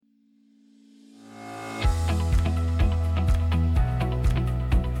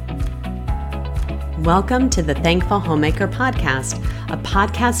Welcome to the Thankful Homemaker Podcast, a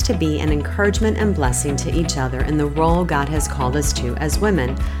podcast to be an encouragement and blessing to each other in the role God has called us to as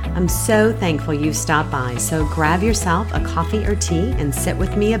women. I'm so thankful you stopped by, so grab yourself a coffee or tea and sit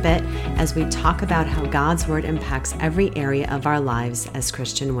with me a bit as we talk about how God's Word impacts every area of our lives as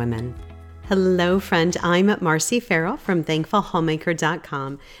Christian women. Hello, friend. I'm Marcy Farrell from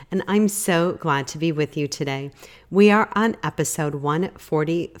ThankfulHomemaker.com, and I'm so glad to be with you today. We are on episode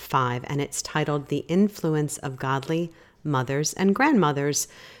 145, and it's titled The Influence of Godly Mothers and Grandmothers.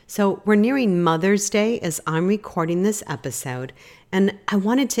 So we're nearing Mother's Day as I'm recording this episode, and I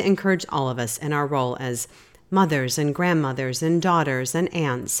wanted to encourage all of us in our role as mothers and grandmothers and daughters and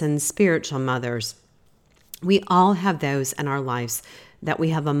aunts and spiritual mothers. We all have those in our lives that we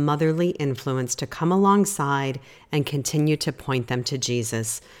have a motherly influence to come alongside and continue to point them to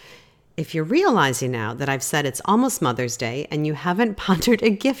Jesus. If you're realizing now that I've said it's almost Mother's Day and you haven't pondered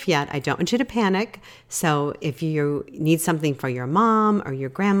a gift yet, I don't want you to panic. So if you need something for your mom or your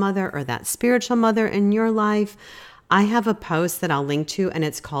grandmother or that spiritual mother in your life, I have a post that I'll link to, and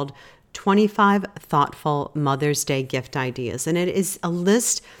it's called 25 Thoughtful Mother's Day Gift Ideas. And it is a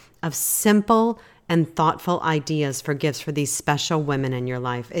list of simple and thoughtful ideas for gifts for these special women in your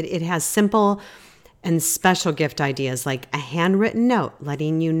life. It has simple and special gift ideas like a handwritten note,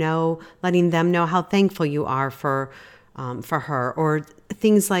 letting them know how thankful you are for her, or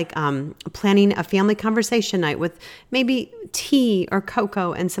things like planning a family conversation night with maybe tea or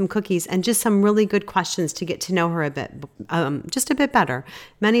cocoa and some cookies and just some really good questions to get to know her a bit, just a bit better.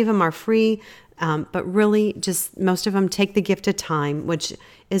 Many of them are free, but really just most of them take the gift of time, which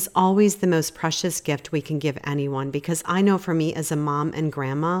is always the most precious gift we can give anyone, because I know for me as a mom and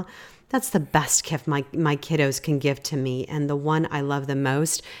grandma, that's the best gift my kiddos can give to me. And the one I love the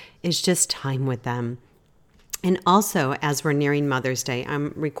most is just time with them. And also, as we're nearing Mother's Day,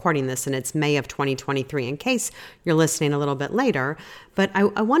 I'm recording this and it's May of 2023 in case you're listening a little bit later, but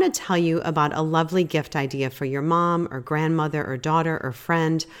I want to tell you about a lovely gift idea for your mom or grandmother or daughter or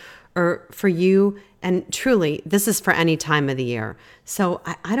friend, or for you. And truly, this is for any time of the year. So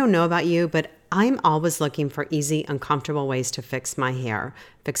I don't know about you, but I'm always looking for easy and comfortable ways to fix my hair.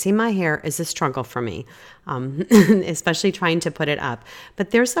 Fixing my hair is a struggle for me, especially trying to put it up.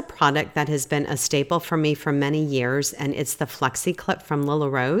 But there's a product that has been a staple for me for many years, and it's the Flexi Clip from Lila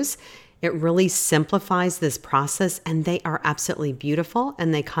Rose. It really simplifies this process, and they are absolutely beautiful,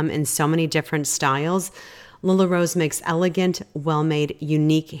 and they come in so many different styles. Lila Rose makes elegant, well-made,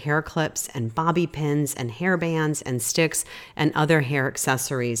 unique hair clips and bobby pins and hair bands and sticks and other hair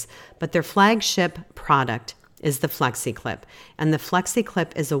accessories. But their flagship product is the Flexi Clip. And the Flexi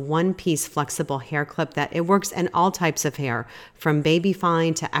Clip is a one-piece flexible hair clip that it works in all types of hair, from baby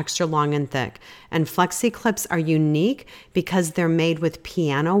fine to extra long and thick. And Flexi Clips are unique because they're made with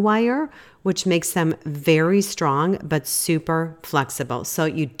piano wire, which makes them very strong but super flexible. So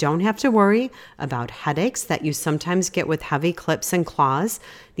you don't have to worry about headaches that you sometimes get with heavy clips and claws.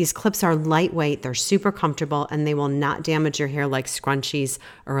 These clips are lightweight, they're super comfortable, and they will not damage your hair like scrunchies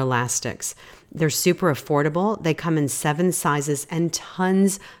or elastics. They're super affordable. They come in 7 sizes and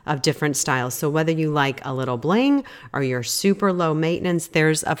tons of different styles. So whether you like a little bling or you're super low maintenance,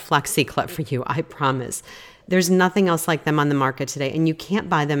 there's a Flexi Clip for you, I promise. There's nothing else like them on the market today, and you can't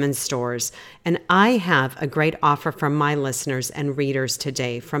buy them in stores. And I have a great offer for my listeners and readers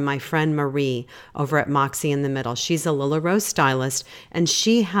today from my friend Marie over at Moxie in the Middle. She's a Lila Rose stylist, and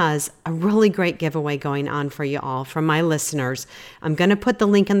she has a really great giveaway going on for you all, from my listeners. I'm going to put the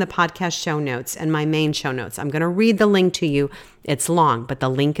link in the podcast show notes and my main show notes. I'm going to read the link to you. It's long, but the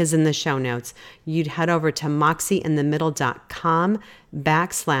link is in the show notes. You'd head over to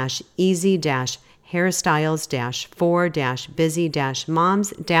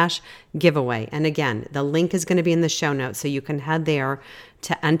moxieinthemiddle.com/easy-hairstyles-for-busy-moms-giveaway. And again, the link is going to be in the show notes, so you can head there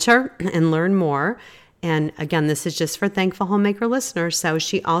to enter and learn more. And again, this is just for Thankful Homemaker listeners. So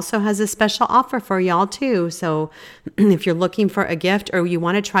she also has a special offer for y'all too. So if you're looking for a gift or you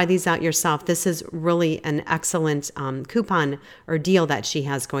want to try these out yourself, this is really an excellent coupon or deal that she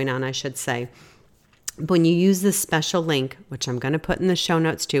has going on, I should say. When you use this special link, which I'm going to put in the show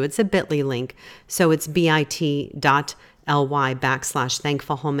notes too, it's a bit.ly link. So it's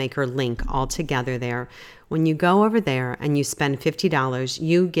bit.ly/Thankful Homemaker link all together there. When you go over there and you spend $50,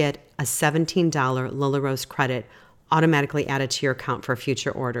 you get a $17 Lila Rose credit automatically added to your account for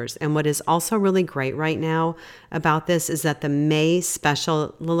future orders. And what is also really great right now about this is that the May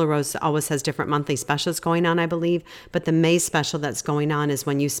special, Lila Rose always has different monthly specials going on, I believe, but the May special that's going on is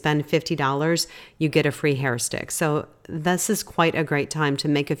when you spend $50, you get a free hair stick. So this is quite a great time to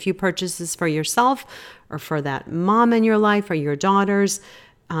make a few purchases for yourself or for that mom in your life or your daughters.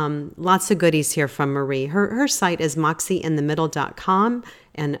 Lots of goodies here from Marie. Her site is moxieInTheMiddle.com.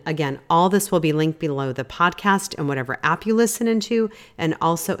 And again, all this will be linked below the podcast and whatever app you listen into, and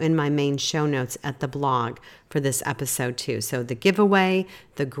also in my main show notes at the blog for this episode too. So the giveaway,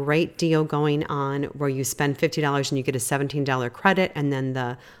 the great deal going on where you spend $50 and you get a $17 credit. And then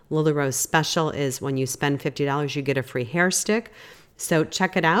the Lily Rose special is when you spend $50, you get a free hair stick. So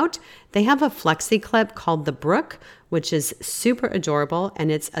check it out. They have a flexi clip called The Brook, which is super adorable,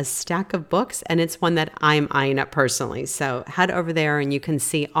 and it's a stack of books, and it's one that I'm eyeing up personally. So head over there and you can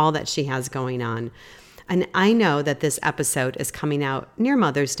see all that she has going on. And I know that this episode is coming out near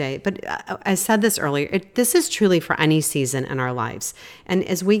Mother's Day, but I said this earlier, this is truly for any season in our lives. And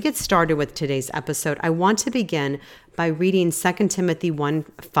as we get started with today's episode, I want to begin by reading 2 Timothy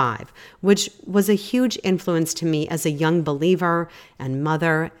 1:5, which was a huge influence to me as a young believer and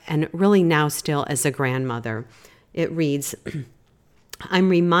mother, and really now still as a grandmother. It reads, I'm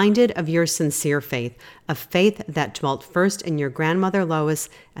reminded of your sincere faith, a faith that dwelt first in your grandmother Lois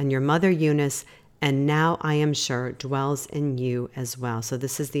and your mother Eunice, and now I am sure dwells in you as well. So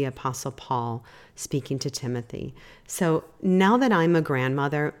this is the Apostle Paul speaking to Timothy. So now that I'm a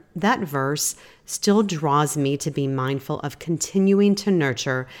grandmother, that verse still draws me to be mindful of continuing to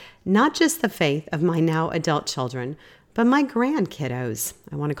nurture not just the faith of my now adult children, but my grandkiddos.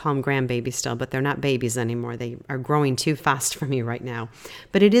 I want to call them grandbabies still, but they're not babies anymore. They are growing too fast for me right now.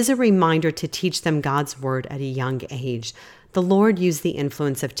 But it is a reminder to teach them God's word at a young age. The Lord used the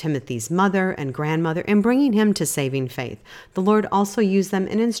influence of Timothy's mother and grandmother in bringing him to saving faith. The Lord also used them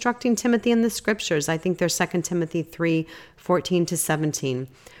in instructing Timothy in the scriptures. I think they're 2 Timothy 3:14-17.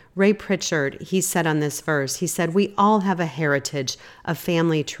 Ray Pritchard, he said on this verse, he said, we all have a heritage, a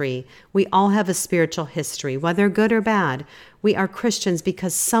family tree. We all have a spiritual history, whether good or bad. We are Christians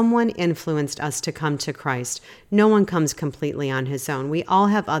because someone influenced us to come to Christ. No one comes completely on his own. We all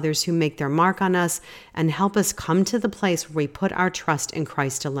have others who make their mark on us and help us come to the place where we put our trust in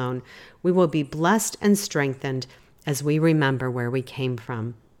Christ alone. We will be blessed and strengthened as we remember where we came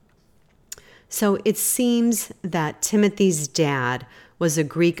from. So it seems that Timothy's dad was a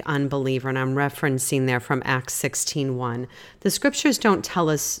Greek unbeliever, and I'm referencing there from Acts 16:1. The scriptures don't tell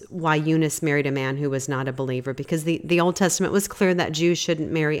us why Eunice married a man who was not a believer, because the Old Testament was clear that Jews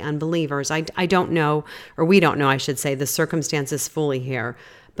shouldn't marry unbelievers. I don't know, or we don't know, I should say, the circumstances fully here.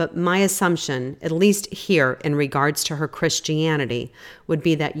 But my assumption, at least here in regards to her Christianity, would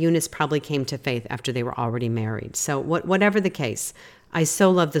be that Eunice probably came to faith after they were already married. So whatever the case, I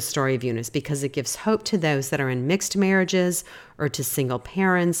so love the story of Eunice because it gives hope to those that are in mixed marriages or to single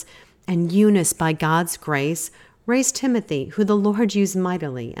parents. And Eunice, by God's grace, raised Timothy, who the Lord used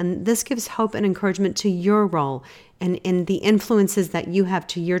mightily. And this gives hope and encouragement to your role and in the influences that you have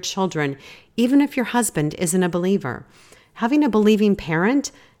to your children, even if your husband isn't a believer. Having a believing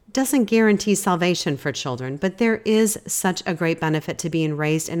parent doesn't guarantee salvation for children, but there is such a great benefit to being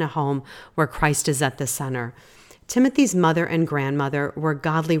raised in a home where Christ is at the center. Timothy's mother and grandmother were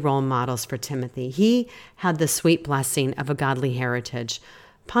godly role models for Timothy. He had the sweet blessing of a godly heritage.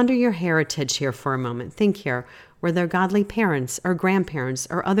 Ponder your heritage here for a moment. Think here, were there godly parents or grandparents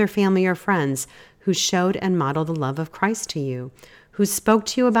or other family or friends who showed and modeled the love of Christ to you, who spoke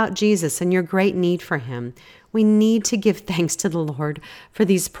to you about Jesus and your great need for him? We need to give thanks to the Lord for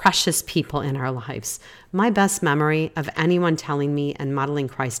these precious people in our lives. My best memory of anyone telling me and modeling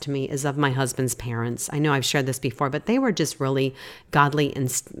Christ to me is of my husband's parents. I know I've shared this before, but they were just really godly.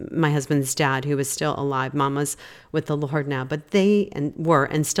 And my husband's dad, who is still alive, Mama's with the Lord now, but they were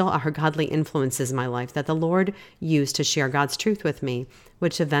and still are godly influences in my life that the Lord used to share God's truth with me,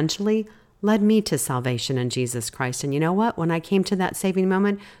 which eventually led me to salvation in Jesus Christ. And you know what? When I came to that saving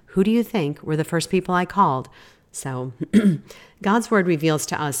moment, who do you think were the first people I called? So God's word reveals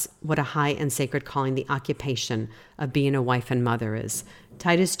to us what a high and sacred calling the occupation of being a wife and mother is.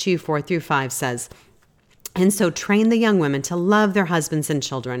 Titus 2:4-5 says, and so train the young women to love their husbands and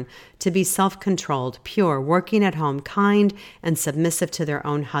children, to be self-controlled, pure, working at home, kind, and submissive to their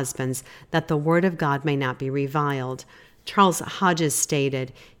own husbands, that the word of God may not be reviled. Charles Hodges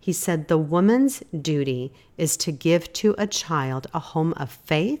stated, he said, the woman's duty is to give to a child a home of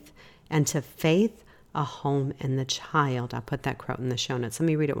faith, and to faith a home in the child. I'll put that quote in the show notes. Let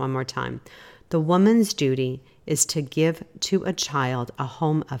me read it one more time. The woman's duty is to give to a child a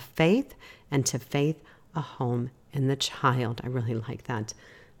home of faith, and to faith a home in the child. I really like that.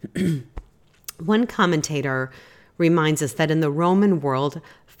 One commentator reminds us that in the Roman world,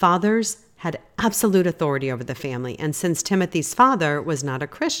 fathers had absolute authority over the family. And since Timothy's father was not a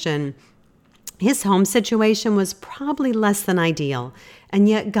Christian, His home situation was probably less than ideal, and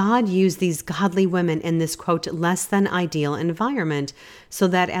yet God used these godly women in this, quote, less than ideal environment, so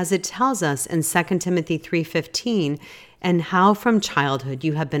that as it tells us in 2 Timothy 3:15, and how from childhood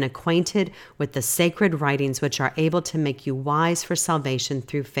you have been acquainted with the sacred writings which are able to make you wise for salvation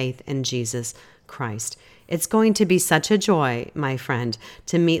through faith in Jesus Christ. It's going to be such a joy, my friend,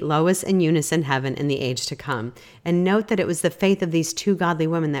 to meet Lois and Eunice in heaven in the age to come. And note that it was the faith of these two godly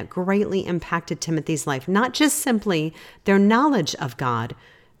women that greatly impacted Timothy's life, not just simply their knowledge of God,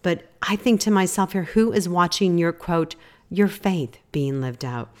 but I think to myself here, who is watching your, quote, your faith being lived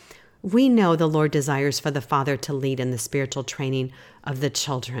out? We know the Lord desires for the father to lead in the spiritual training of the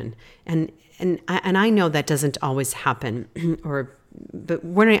children. And I know that doesn't always happen, but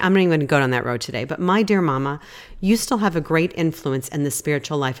I'm not even going to go down that road today. But my dear mama, you still have a great influence in the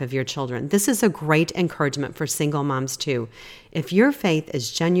spiritual life of your children. This is a great encouragement for single moms too. If your faith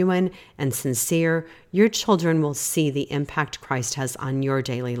is genuine and sincere, your children will see the impact Christ has on your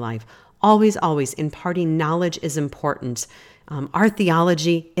daily life. Always, always, imparting knowledge is important. Our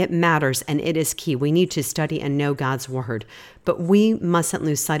theology, it matters and it is key. We need to study and know God's word, but we mustn't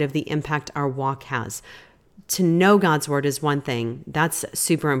lose sight of the impact our walk has. To know God's word is one thing. That's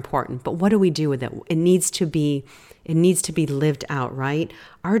super important. But what do we do with it? It needs to be lived out, right?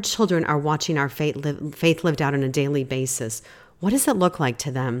 Our children are watching our faith lived out on a daily basis. What does it look like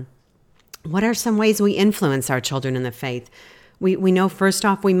to them? What are some ways we influence our children in the faith? We know, first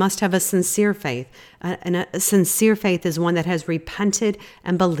off, we must have a sincere faith. And a sincere faith is one that has repented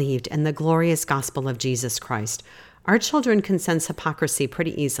and believed in the glorious gospel of Jesus Christ. Our children can sense hypocrisy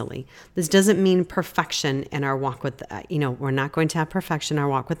pretty easily. This doesn't mean perfection in our walk with, we're not going to have perfection in our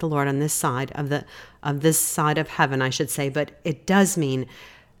walk with the Lord on this side of heaven, I should say, but it does mean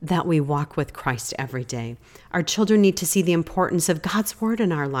that we walk with Christ every day. Our children need to see the importance of God's word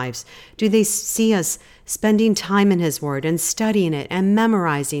in our lives. Do they see us spending time in his word and studying it and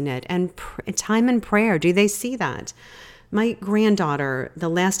memorizing it and time in prayer? Do they see that? My granddaughter, the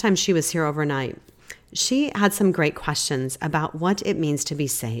last time she was here overnight, she had some great questions about what it means to be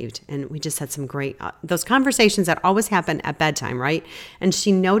saved. And we just had some great, those conversations that always happen at bedtime, right? And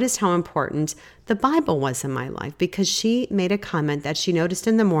she noticed how important the Bible was in my life, because she made a comment that she noticed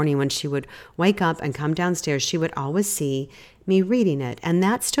in the morning when she would wake up and come downstairs, she would always see me reading it. And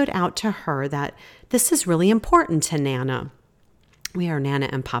that stood out to her, that this is really important to Nana. We are Nana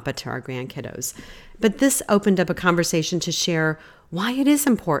and Papa to our grandkiddos. But this opened up a conversation to share why it is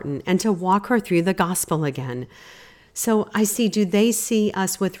important and to walk her through the gospel again. So I see, do they see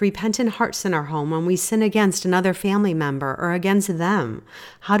us with repentant hearts in our home when we sin against another family member or against them?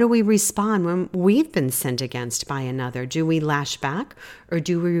 How do we respond when we've been sinned against by another? Do we lash back, or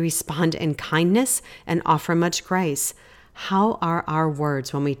do we respond in kindness and offer much grace? How are our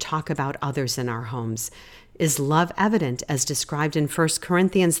words when we talk about others in our homes? Is love evident as described in 1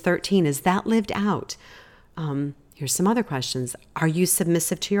 Corinthians 13? Is that lived out? Here's some other questions. Are you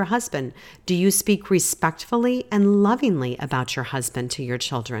submissive to your husband? Do you speak respectfully and lovingly about your husband to your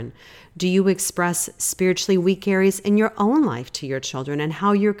children? Do you express spiritually weak areas in your own life to your children and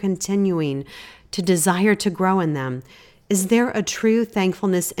how you're continuing to desire to grow in them? Is there a true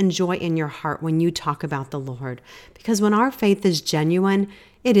thankfulness and joy in your heart when you talk about the Lord? Because when our faith is genuine,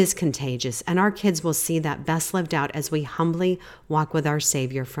 it is contagious, and our kids will see that best lived out as we humbly walk with our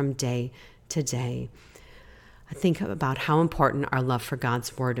Savior from day to day. I think about how important our love for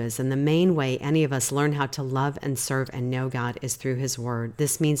God's word is, and the main way any of us learn how to love and serve and know God is through his word.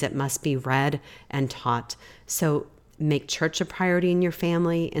 This means it must be read and taught. So make church a priority in your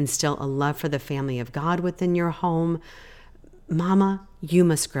family, instill a love for the family of God within your home. Mama, you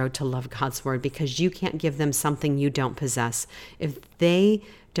must grow to love God's word, because you can't give them something you don't possess. If they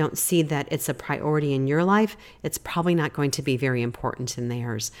don't see that it's a priority in your life, it's probably not going to be very important in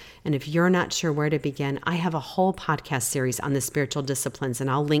theirs. And if you're not sure where to begin, I have a whole podcast series on the spiritual disciplines, and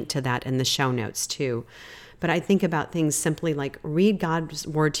I'll link to that in the show notes too. But I think about things simply like read God's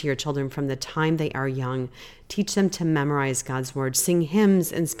word to your children from the time they are young. Teach them to memorize God's word, sing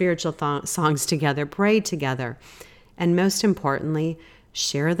hymns and spiritual songs together, pray together. And most importantly,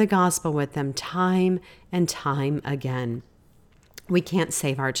 share the gospel with them time and time again. We can't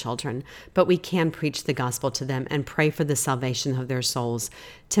save our children, but we can preach the gospel to them and pray for the salvation of their souls.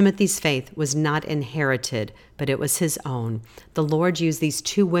 Timothy's faith was not inherited, but it was his own. The Lord used these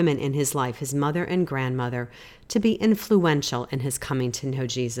two women in his life, his mother and grandmother, to be influential in his coming to know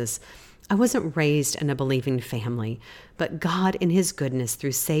Jesus. I wasn't raised in a believing family, but God in his goodness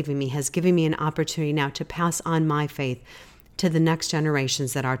through saving me has given me an opportunity now to pass on my faith to the next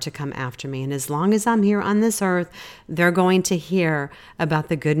generations that are to come after me. And as long as I'm here on this earth, they're going to hear about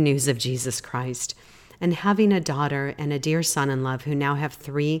the good news of Jesus Christ. And having a daughter and a dear son-in-law who now have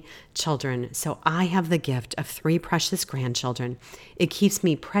 3 children, so I have the gift of 3 precious grandchildren. It keeps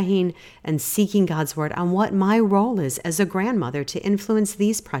me praying and seeking God's word on what my role is as a grandmother to influence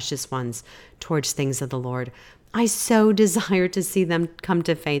these precious ones towards things of the Lord. I so desire to see them come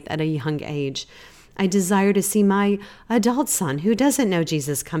to faith at a young age. I desire to see my adult son who doesn't know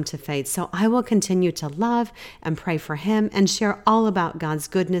Jesus come to faith. So I will continue to love and pray for him and share all about God's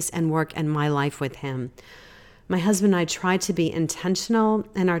goodness and work in my life with him. My husband and I try to be intentional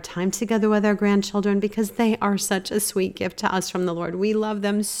in our time together with our grandchildren because they are such a sweet gift to us from the Lord. We love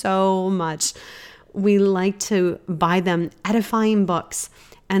them so much. We like to buy them edifying books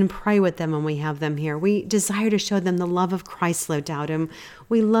and pray with them when we have them here. We desire to show them the love of Christ lived out, and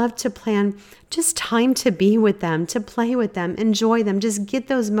we love to plan just time to be with them, to play with them, enjoy them, just get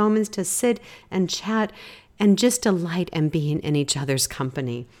those moments to sit and chat and just delight in being in each other's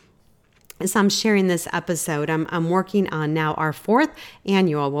company. As I'm sharing this episode, I'm working on now our 4th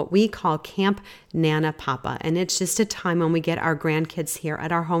annual, what we call Camp Nana Papa, and it's just a time when we get our grandkids here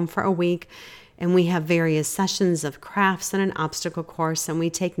at our home for a week. And we have various sessions of crafts and an obstacle course, and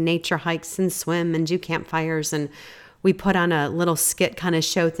we take nature hikes and swim and do campfires, and we put on a little skit kind of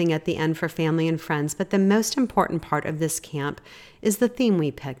show thing at the end for family and friends. But the most important part of this camp is the theme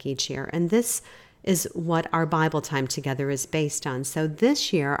we pick each year, and this is what our Bible time together is based on. So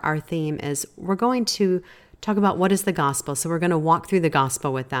this year, our theme is we're going to talk about what is the gospel. So we're going to walk through the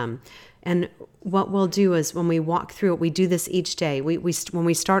gospel with them. And what we'll do is when we walk through it, we do this each day. When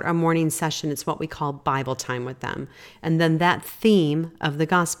we start our morning session, it's what we call Bible time with them. And then that theme of the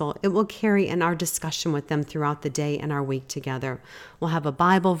gospel, it will carry in our discussion with them throughout the day and our week together. We'll have a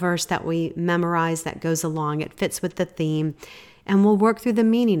Bible verse that we memorize that goes along. It fits with the theme. And we'll work through the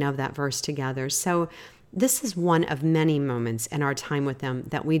meaning of that verse together. So this is one of many moments in our time with them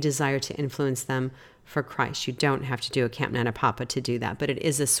that we desire to influence them for Christ. You don't have to do a Camp Nana Papa to do that, but it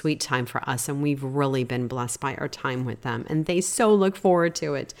is a sweet time for us, and we've really been blessed by our time with them, and they so look forward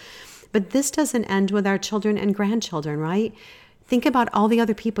to it. But this doesn't end with our children and grandchildren, right? Think about all the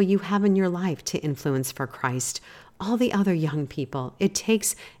other people you have in your life to influence for Christ, all the other young people. It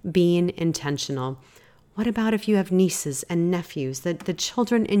takes being intentional. What about if you have nieces and nephews, the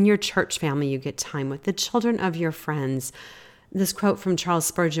children in your church family you get time with, the children of your friends? This quote from Charles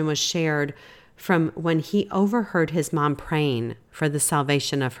Spurgeon was shared from when he overheard his mom praying for the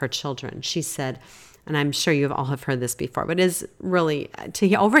salvation of her children. She said, and I'm sure you all have heard this before, but it is really,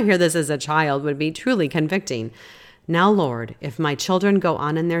 to overhear this as a child would be truly convicting. Now, Lord, if my children go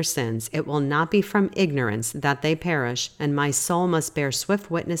on in their sins, it will not be from ignorance that they perish, and my soul must bear swift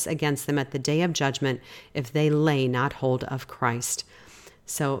witness against them at the day of judgment if they lay not hold of Christ.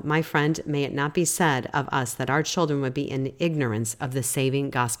 So, my friend, may it not be said of us that our children would be in ignorance of the saving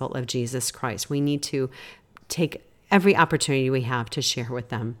gospel of Jesus Christ. We need to take every opportunity we have to share with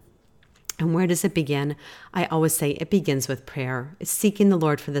them. And where does it begin? I always say it begins with prayer. It's seeking the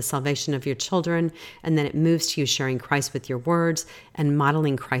Lord for the salvation of your children, and then it moves to you sharing Christ with your words and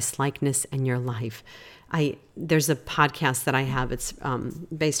modeling Christ's likeness in your life. There's a podcast that I have. It's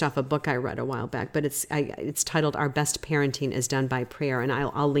based off a book I read a while back, but it's titled "Our Best Parenting is Done by Prayer," and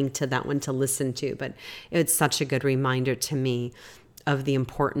I'll link to that one to listen to. But it's such a good reminder to me of the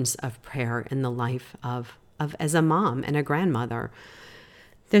importance of prayer in the life of as a mom and a grandmother.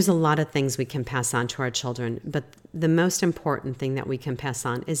 There's a lot of things we can pass on to our children, but the most important thing that we can pass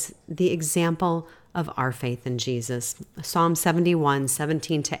on is the example of our faith in Jesus. Psalm 71,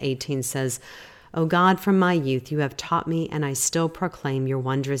 17-18 says, "O God, from my youth you have taught me, and I still proclaim your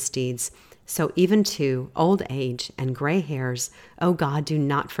wondrous deeds. So even to old age and gray hairs, O God, do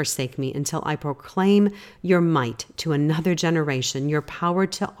not forsake me until I proclaim your might to another generation, your power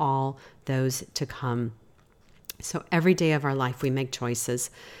to all those to come." So every day of our life, we make choices.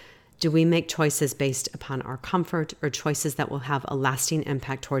 Do we make choices based upon our comfort or choices that will have a lasting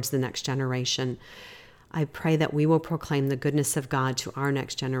impact towards the next generation? I pray that we will proclaim the goodness of God to our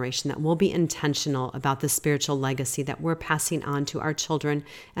next generation, that we'll be intentional about the spiritual legacy that we're passing on to our children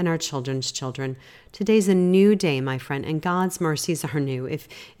and our children's children. Today's a new day, my friend, and God's mercies are new.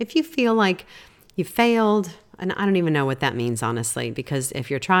 If you feel like you failed, and I don't even know what that means, honestly, because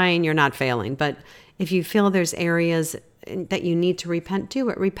if you're trying, you're not failing. But if you feel there's areas that you need to repent, do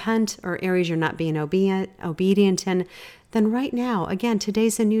it. Repent, or areas you're not being obedient in, then right now, again,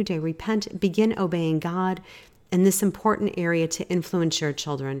 today's a new day. Repent, begin obeying God in this important area to influence your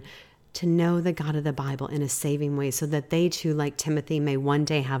children to know the God of the Bible in a saving way so that they too, like Timothy, may one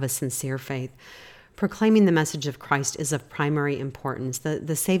day have a sincere faith. proclaiming the message of Christ is of primary importance.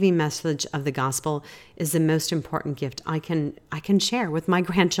 The saving message of the gospel is the most important gift I can share with my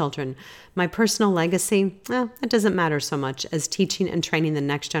grandchildren. My personal legacy, it doesn't matter so much as teaching and training the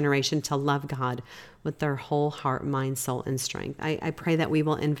next generation to love God with their whole heart, mind, soul, and strength. I pray that we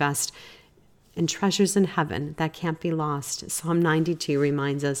will invest in treasures in heaven that can't be lost. Psalm 92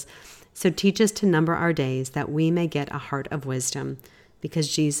 reminds us, so teach us to number our days that we may get a heart of wisdom,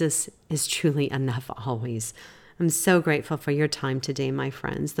 because Jesus is truly enough always. I'm so grateful for your time today, my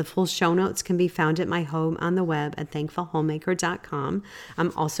friends. The full show notes can be found at my home on the web at thankfulhomemaker.com.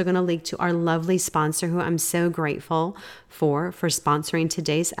 I'm also going to link to our lovely sponsor, who I'm so grateful for sponsoring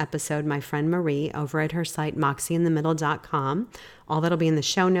today's episode, my friend Marie, over at her site, moxieInTheMiddle.com. All that'll be in the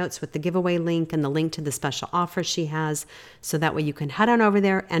show notes with the giveaway link and the link to the special offer she has. So that way you can head on over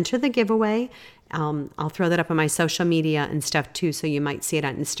there, enter the giveaway. I'll throw that up on my social media and stuff too, so you might see it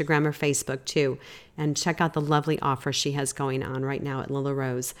on Instagram or Facebook too. And check out the lovely offer she has going on right now at Lila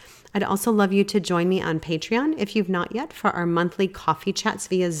Rose. I'd also love you to join me on Patreon if you've not yet for our monthly coffee chats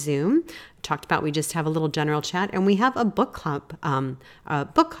via Zoom. I talked about we just have a little general chat, and we have a book club. I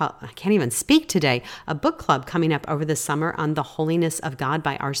can't even speak today. A book club coming up over the summer on The Holiness of God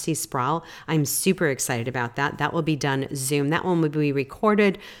by R.C. Sproul. I'm super excited about that. That will be done Zoom. That one will be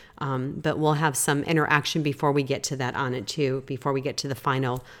recorded. But we'll have some interaction before we get to that on it too, before we get to the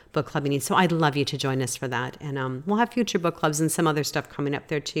final book club meeting. So I'd love you to join us for that. And we'll have future book clubs and some other stuff coming up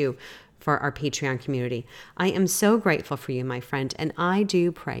there too for our Patreon community. I am so grateful for you, my friend, and I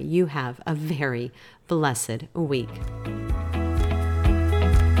do pray you have a very blessed week.